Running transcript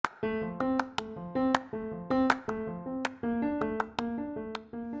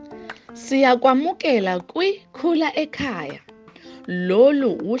Siyakwamukela kwi-Khula Ekhaya.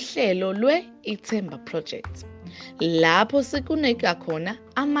 Lolu uhlelo lwe-Ithemba Project. Lapho sikunika khona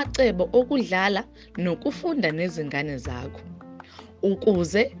amacebo okudlala nokufunda nezingane zakho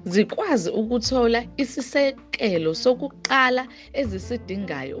ukuze zikwazi ukuthola isisekelo sokuqala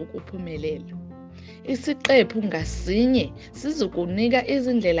ezisidingayo ukuphumelela. Isiqephu ngasinye sizokunika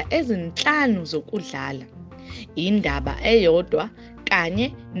izindlela ezinhlanu zokudlala, indaba eyodwa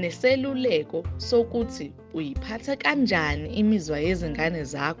kanye neseluleko sokuthi uyiphatha kanjani imizwa yezingane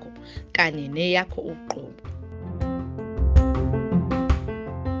zakho kanye neyakho uqobo.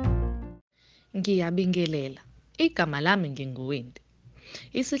 Ngiyabingelela. Igama lami nginguWendi.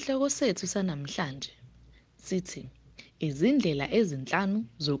 Isihloko sethu sanamhlanje sithi izindlela ezinhlanu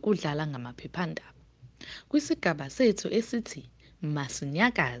zokudlala ngamaphephandaba. Kwisigaba sethu esithi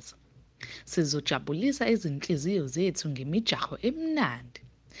Masinyakaza, sizojabulisa izinhliziyo zethu ngemijaho emnandi.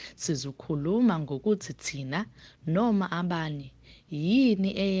 Sizokhuluma ngokuthi thina noma abanye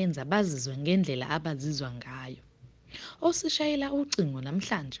yini eyenza bazizwe ngendlela abazizwa ngayo. Osishayela ucingo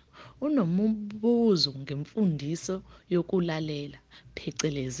namhlanje unombuzo ngemfundiso yokulalela,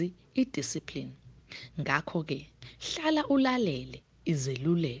 phecelezi i-discipline. Ngakho-ke, hlala ulalele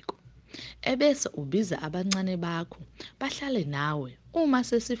izeluleko. Ebese ubiza abancane bakho bahlale nawe uma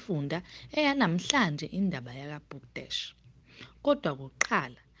sesifunda eyanamhlanje indaba yakaBookdash. Kodwa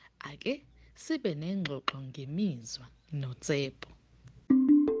kuqala, ake sibe nengxoxo ngemizwa noTshepo.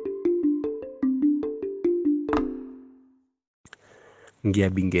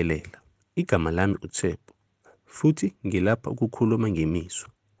 Ngiyabingelela. Igama lami uTshepo, futhi ngilapha ukukhuluma ngemizwa.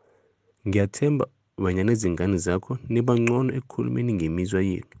 Ngiyathemba wena nezingane zakho niba ngcono ekukhulumeni ngemizwa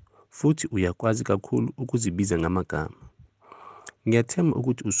yenu, futhi uyakwazi kakhulu ukuzibiza ngamagama. Ngiyathemba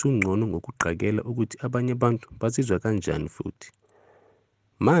ukuthi usungcono ngokuqagela ukuthi abanye abantu bazizwa kanjani futhi.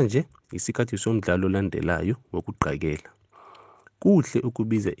 Manje isikhathi somdlalo olandelayo wokuqagela. Kuhle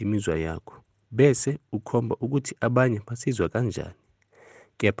ukubiza imizwa yakho, bese ukhomba ukuthi abanye basizwa kanjani.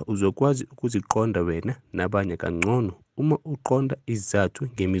 Kepha uzokwazi ukuziqonda wena nabanye kangcono uma uqonda izizathu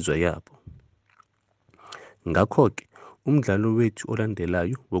ngemizwa yabo. Ngakho-ke, umdlalo wethu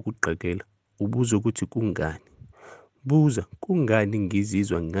olandelayo wokuqagela ubuza ukuthi kungani. Buza kungani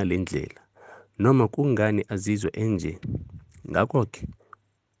ngizizwa ngale ndlela, noma kungani azizwa enje. Ngakho-ke,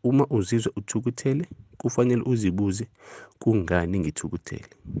 uma uzizwa uthukuthele, kufanele uzibuze kungani ngithukuthele.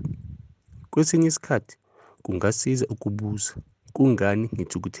 Kwesinye isikhathi kungasiza ukubuza kungani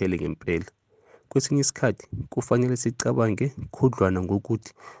ngithukuthele ngempela. Kwesinye isikhathi kufanele sicabange khudlwana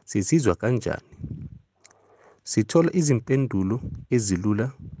ngokuthi sizizwa kanjani. Sithola izimpendulo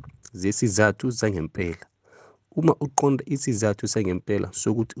ezilula zesizathu zangempela. Uma uqonda isizathu sangempela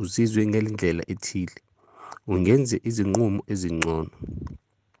sokuthi uzizwe ngendlela ethile, ungenze izinqumo ezingcono.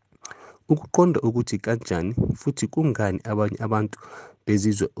 Ukuqonda ukuthi kanjani futhi kungani abanye abantu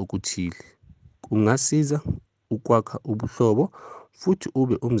bezizwa okuthile kungasiza ukwakha ubuhlobo futhi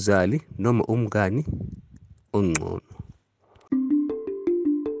ube umzali noma umngani ongcono.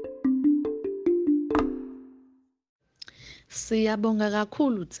 Siyabonga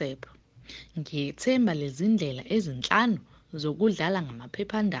kakhulu Tshepo. Ngiyethemba lezi ndlela ezinhlanu zokudlala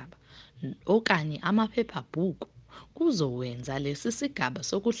ngamaphephandaba okanye amaphephabhuku kuzowenza lesi sigaba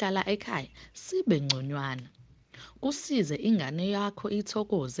sokuhlala ekhaya sibe ngconywana. Kusize ingane yakho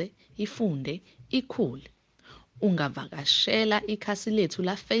ithokoze, ifunde, ikhule. Ungavakashela ikhasi lethu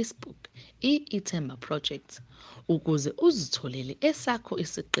la-Facebook, i-Ithemba Project, ukuze uzitholele esakho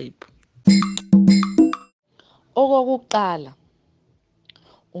isiqephu. Okokuqala,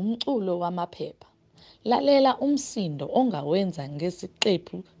 umculo wamaphepha. Lalela umsindo ongawenza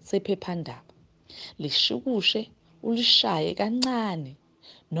ngesiqephu sephephandaba. Lishukushe, ulishaye kancane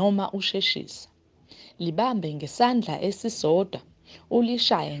noma usheshise. Libambe ngesandla esisodwa,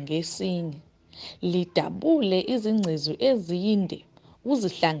 ulishaye ngesinye. Lidabule izingcezu ezinde,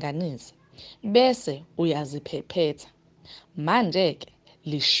 uzihlanganise, bese uyaziphephetha. Manje-ke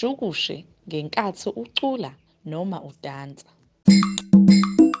lishukushe ngenkathi ucula noma udansa.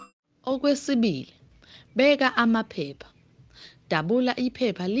 Okwesibili, beka amaphepha. Dabula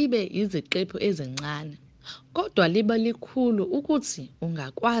iphepha libe iziqephu ezincane, kodwa liba likhulu ukuthi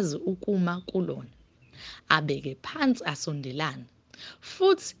ungakwazi ukuma kulona. Abeke phansi asondelana,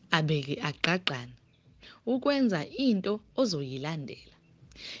 futhi abeke agqagqane. Ukwenza into ozoyilandela.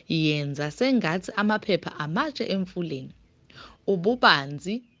 Yenza sengathi amaphepha amatshe emfuleni.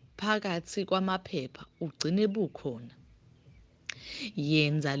 Ububanzi phakathi kwamaphepha ugcine bukhona.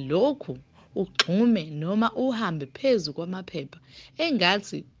 Yenza lokhu ugxume noma uhambe phezu kwamaphepha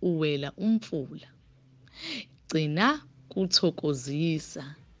engathi uwela umfula. Gcina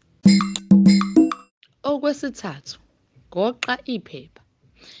kuthokozisa. Okwesithathu, goqa iphepha.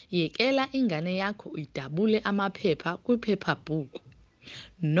 Yekela ingane yakho idabule amaphepha kwiphephabhuku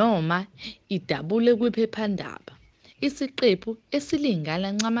noma idabule kwiphephandaba, isiqephu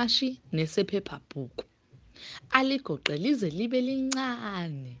esilingana ncamashi nesephephabhuku. Aligoqe lize libe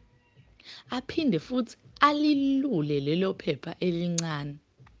lincane. Aphinde futhi alilule lelo phepha elincane.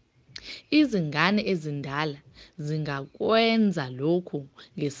 Izingane ezindala zingakwenza lokhu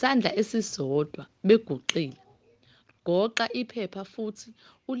ngesandla esisodwa beguqile. Goqa iphepha futhi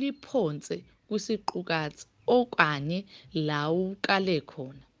uliphonse kwisiqukathi okanye la ukale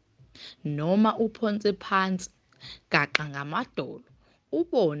khona, noma uphonse phansi, gaxa ngamadolo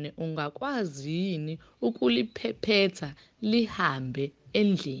ubone ungakwazi yini ukuliphephetha lihambe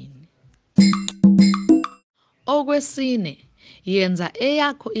endlini. Okwesine, yenza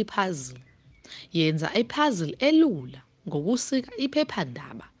eyakho ipuzzle. Yenza ipuzzle elula ngokusika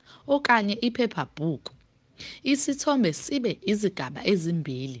iphephandaba okanye iphephabhuku. Isithombe sibe izigaba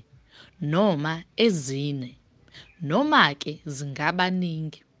ezimbili noma ezine, noma-ke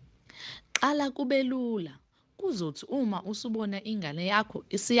zingabaningi. Qala kube lula, kuzothi uma usubona ingane yakho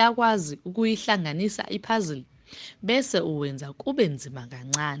isiyakwazi ukuyihlanganisa ipuzzle, bese uwenza kube nzima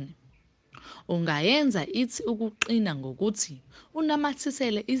kancane. Ungayenza ithi ukuqina ngokuthi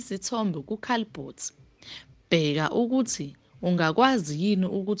unamathisele izithombe kukhalibhothi. Bheka ukuthi ungakwazi yini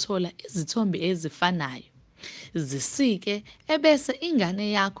ukuthola izithombe ezifanayo. Zisike ebese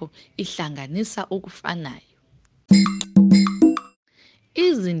ingane yakho ihlanganisa okufanayo.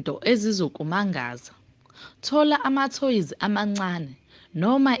 Izinto ezizokumangaza. Thola amathoyizi amancane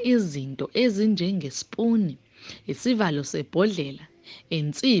noma izinto ezinjengesipuni, isivalo sebhodlela,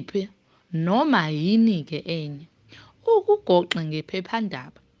 insipho noma yini-ke enye. Ukugoqa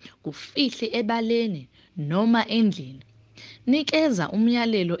ngephephandaba, kufihle ebaleni noma endlini. Nikeza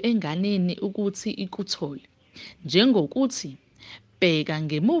umyalelo enganeni ukuthi ikuthole, njengokuthi bheka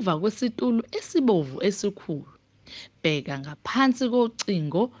ngemuva kwesitulo esibovu esikhulu. Bheka ngaphansi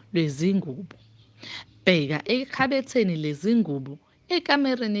kocingo lwezingubo. Bheka ekhabetheni lezingubo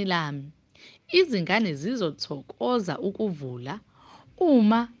ekamereni lami. Izingane zizothokoza ukuvula.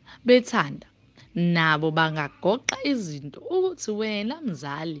 Uma bethanda, nabo bangagoqa izinto ukuthi wena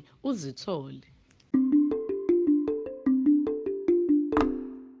mzali uzithole.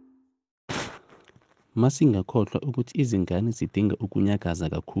 Masingakhohlwa ukuthi izingane zidinga ukunyakaza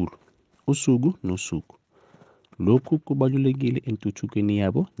kakhulu, usuku nosuku. Lokhu kubalulekile entuthukweni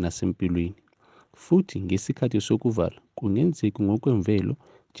yabo nasempilweni. Futhi ngesikhathi sokuvala kungenzeki ngokwemvelo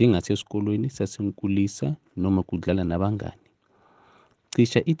njengasesikolweni sasenkulisa noma kudlala nabangani.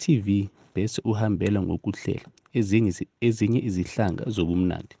 Cisha i-TV bese uhambela ngokuhlela ezinye izihlanga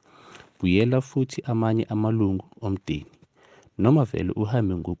zobumnandi. Buyela futhi amanye amalungu omndeni, noma vele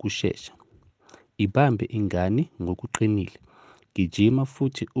uhambe ngokushesha. Ibambe ingane ngokuqinile. Gijima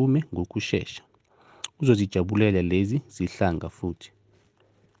futhi ume ngokushesha. Uzozijabulela lezi zihlanga futhi.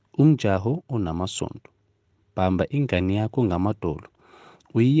 Umjaho onamasondo. Bamba ingane yakho ngamadolo.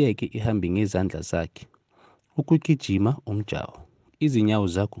 Uyiyeke ihambe ngezandla zakhe. Ukugijima umjaho. Izinyawo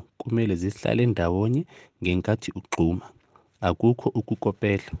zakho kumele zihlale ndawonye ngenkathi ugxuma. Akukho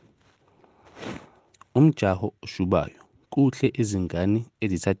ukukopela. Umjaho oshubayo. Kuhle ezingane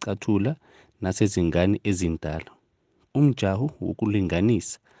ezisacathula nasezingane ezindala. Umjaho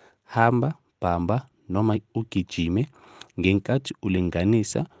wokulinganisa. Hamba, bamba noma ugijime ngenkathi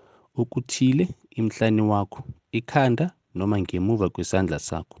ulinganisa okuthile emhlane wakho, ikhanda noma ngemuva kwesandla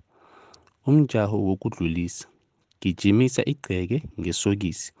sakho. Umjaho wokudlulisa. Gijimisa igceke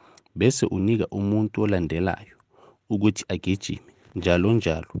ngesokisi bese unika umuntu olandelayo ukuthi agijime, njalo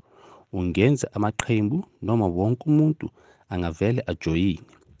njalo. Ungenza amaqembu noma wonke umuntu angavele ajoyine.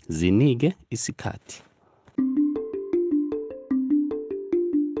 Zinike isikhathi.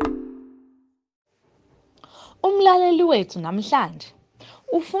 Umlaleli wethu namhlanje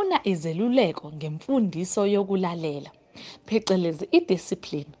ufuna izeluleko ngemfundiso yokulalela, phecelezi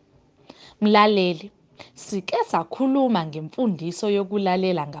i-discipline. Mlaleli, sike sakhuluma ngemfundiso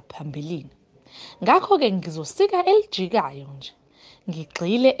yokulalela ngaphambilini. Ngakho-ke ngizosika elijikayo nje.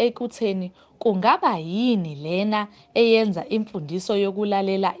 Ngigxile ekutheni kungaba yini lena eyenza imfundiso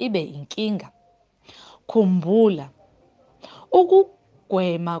yokulalela ibe inkinga. Khumbula,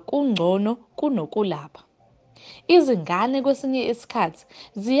 ukugwema kungcono kunokulapha. Izingane kwesinye isikhathi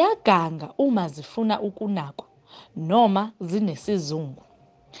ziyaganga uma zifuna ukunakwa noma zinesizungu.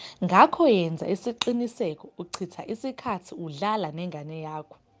 Ngakho yenza isiqiniseko uchitha isikhathi udlala nengane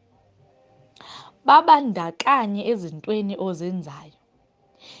yakho. Babandakanye ezintweni ozenzayo.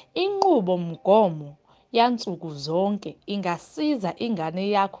 Inqubomgomo yansuku zonke ingasiza ingane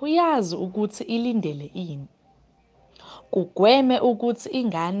yakho yazi ukuthi ilindele ini. Kugweme ukuthi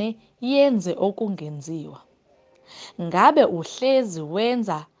ingane yenze okungenziwa. Ngabe uhlezi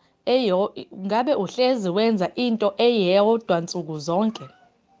wenza into eyodwa nsuku zonke?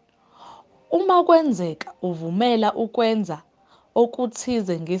 Uma kwenzeka uvumela ukwenza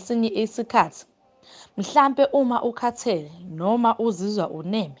okuthize ngesinye isikhathi, mhlampe uma ukhathele noma uzizwa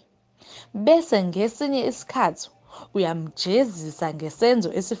uneme, bese ngesinye isikhathi uyamjezisa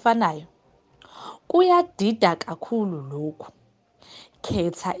ngesenzo esifanayo, kuyadida kakhulu lokhu.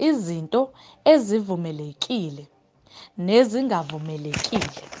 Khetha izinto ezivumelekile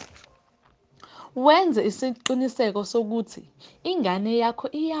nezingavumelekile. Wenze isiqiniseko sokuthi ingane yakho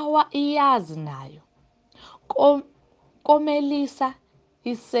iyazi nayo. Komelisa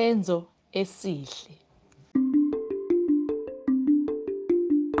isenzo esihle.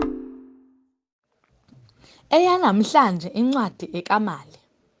 Eyanamhlanje incwadi ekamali.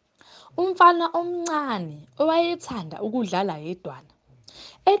 Umfana omncane owayethanda ukudlala yedwana.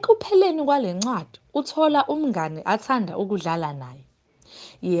 Ekupheleni kwale ncwadi uthola umngane athanda ukudlala naye.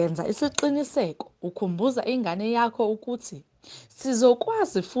 Yenza isiqiniseko ukhumbuza ingane yakho ukuthi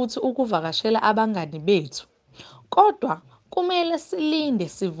sizokwazi futhi ukuvakashela abangani bethu, kodwa kumele silinde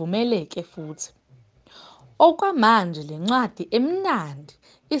sivumeleke futhi. Okwamanje le ncwadi emnandi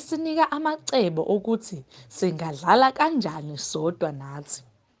isinika amacebo okuthi singadlala kanjani sodwa nathi.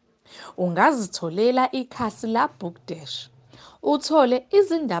 Ungazitholela ikhasi laBookdash, uthole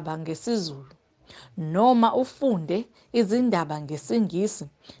izindaba ngesiZulu noma ufunde izindaba ngesiNgisi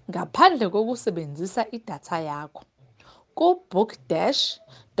ngaphandle kokusebenzisa idatha yakho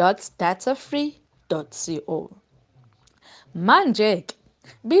ku-bookdash.datafree.co. Manje-ke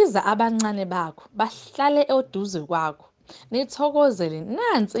biza abancane bakho bahlale eduze kwakho nithokozele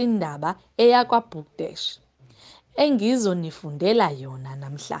nansi indaba eyakwaBookdash engizonifundela yona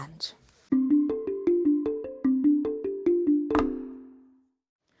namhlanje.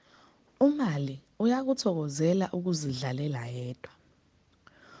 UMali uyakuthokozela ukuzidlalela yedwa.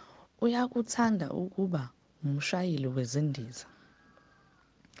 Uyakuthanda ukuba umshayeli wezindiza.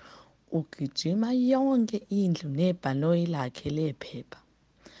 Ugijima yonke indlu nebhanoyi lakhe lephepha.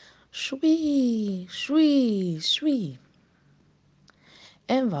 Shwi, shwi, shwi.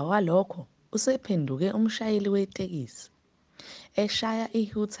 Emva kwalokho usephenduke umshayeli wetekisi, eshaya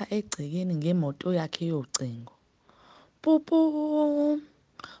ihutha egcekeni ngemoto yakhe yocingo. Pupu,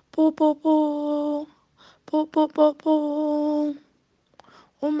 pupu, pupu, pupu.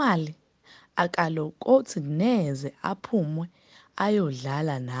 uMali akalokothi neze aphume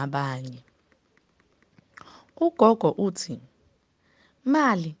ayodlala nabanye. Ugogo uthi,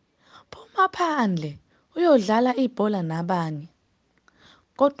 Mali, phuma phandle uyodlala ibhola nabanye.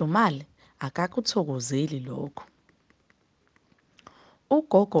 Kodwa uMali akakuthokozeli lokho.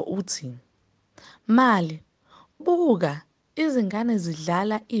 Ugogo uthi, Mali, buka izingane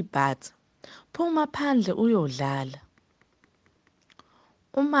zidlala ibhathi, phuma phandle uyodlala.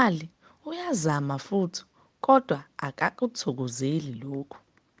 uMali uyazama futhi kodwa akakuthokozeli lokhu.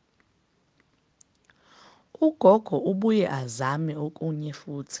 Ugogo ubuye azame okunye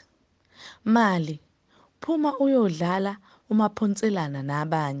futhi. Mali, phuma uyodlala umaphonselana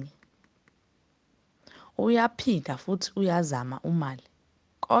nabanye. Uyaphinda futhi uyazama uMali,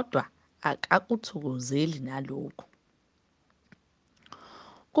 kodwa akakuthokozeli nalokhu.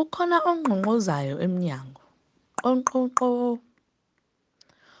 Kukhona ongqongqozayo emnyango. Qoqoqo.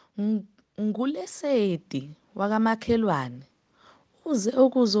 NguLesedi wakamakhelwane uze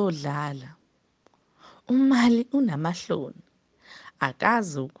ukuzodlala. uMali unamahloni,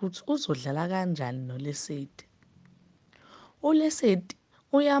 akazi ukuthi uzodlala kanjani noLesedi. uLesedi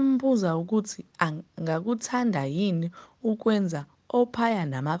uyambuza ukuthi angakuthanda yini ukwenza ophaya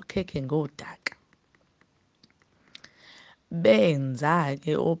namakhekhe ngodaka.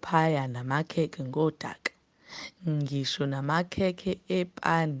 Benza-ke ophaya namakhekhe ngodaka, ngisho namakhekhe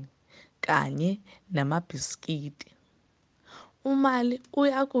epani kanye namabhiskidi. uMali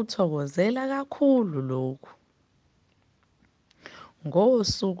uyakuthokozela kakhulu lokhu.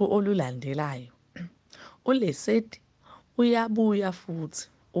 Ngosuku olulandelayo, uLesedi uyabuya futhi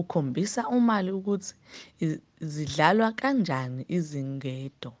ukhombisa uMali ukuthi zidlalwa kanjani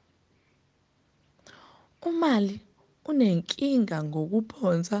izingedo. uMali unenkinga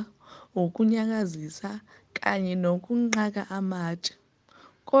ngokuphonsa, ukunyakazisa kanye nokunqaka amatshe,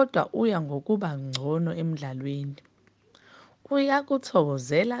 kodwa uya ngokuba ngcono emdlalweni.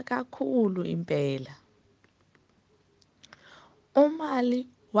 Uyakuthokozela kakhulu impela. uMali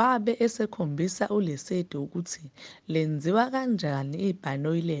wabe esekhombisa uLesedi ukuthi lenziwa kanjani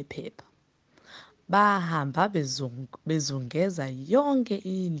ibhanoyi lephepha. Bahamba bezungeza yonke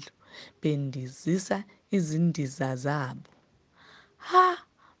indlu bendizisa izindiza zabo. Ha!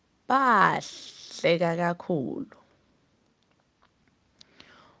 Bahleka kakhulu.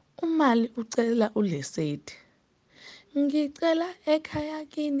 uMali ucela uLesedi, "Ngicela ekhaya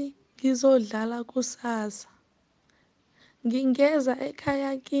kini ngizodlala kusasa. Ngingeza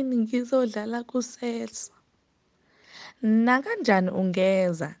ekhaya kini ngizodlala kusesa." "Nakanjani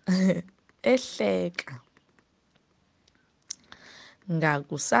ungeza?" ehleka.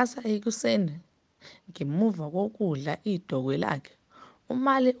 Ngakusasa ekuseni, ngemuva kokudla idokwe lakhe,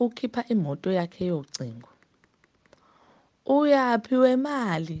 uMali ukhipha imoto yakhe yocingo. "Uyaphi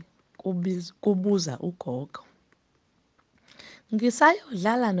wemali?" kubuza ugogo.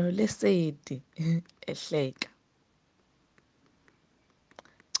 "Ngisayodlala noLesedi," ehleka.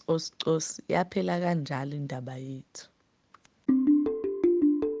 Cosi yaphela kanjalo indaba yethu.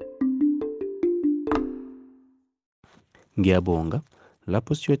 Ngiyabonga.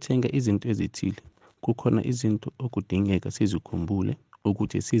 Lapho siyothenga izinto ezithile, kukhona izinto okudingeka sizikhumbule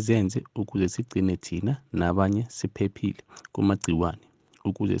ukuthi sizenze ukuze sigcine thina nabanye siphephile kumagciwane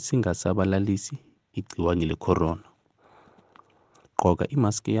ukuze singasabalalisi igciwane le-corona. Gqoka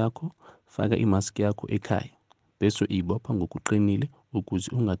imaski yakho, faka imaski yakho ekhaya, bese uyibopha ngokuqinile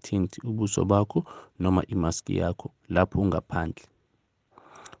ukuze ungathinti ubuso bakho noma imaski yakho lapho ungaphandle.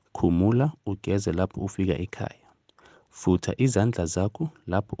 Khumula ugeze lapho ufika ekhaya. Futha izandla zakho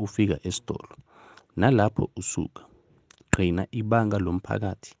lapho ufika esitolo. Nalapho usuka, gcina ibanga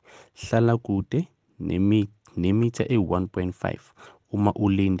lomphakathi. Hlala kude nemitha e-1.5 uma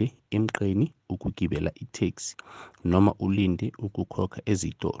ulinde emgqeni ukugibela itaxi noma ulinde ukukhokha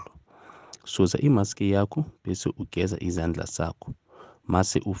ezitolo. Susa imaski yakho bese ugeza izandla zakho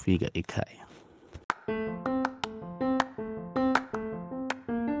mase ufika ekhaya.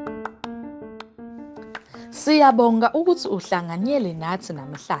 Siyabonga ukuthi uhlanganyele nathi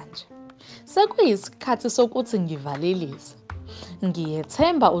namhlanje. Sekuyisikhathi sokuthi ngivalelise.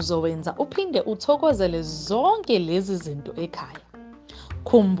 Ngiyethemba uzowenza uphinde uthokozele zonke lezi zinto ekhaya.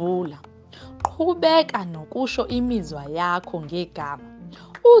 Khumbula, qhubeka nokusho imizwa yakho ngegama.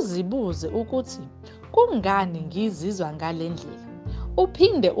 Uzibuze ukuthi kungani ngizizwa ngale ndlela.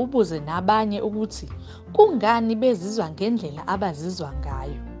 Uphinde ubuze nabanye ukuthi kungani bezizwa ngendlela abazizwa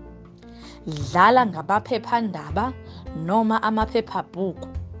ngayo. Dlala ngabaphephandaba noma amaphephabhuku.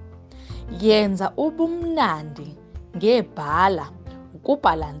 Yenza ubumnandi ngebhala,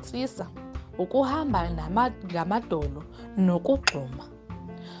 ukubhalansisa, ukuhamba ngamadolo nokugxuma.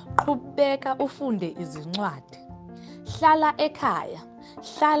 Qhubeka ufunde izincwadi. Hlala ekhaya,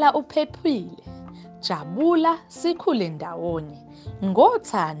 hlala uphephile. Jabula sikhule ndawonye.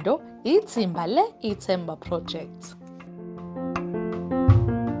 Ngothando, ithimba le-Ithemba Project.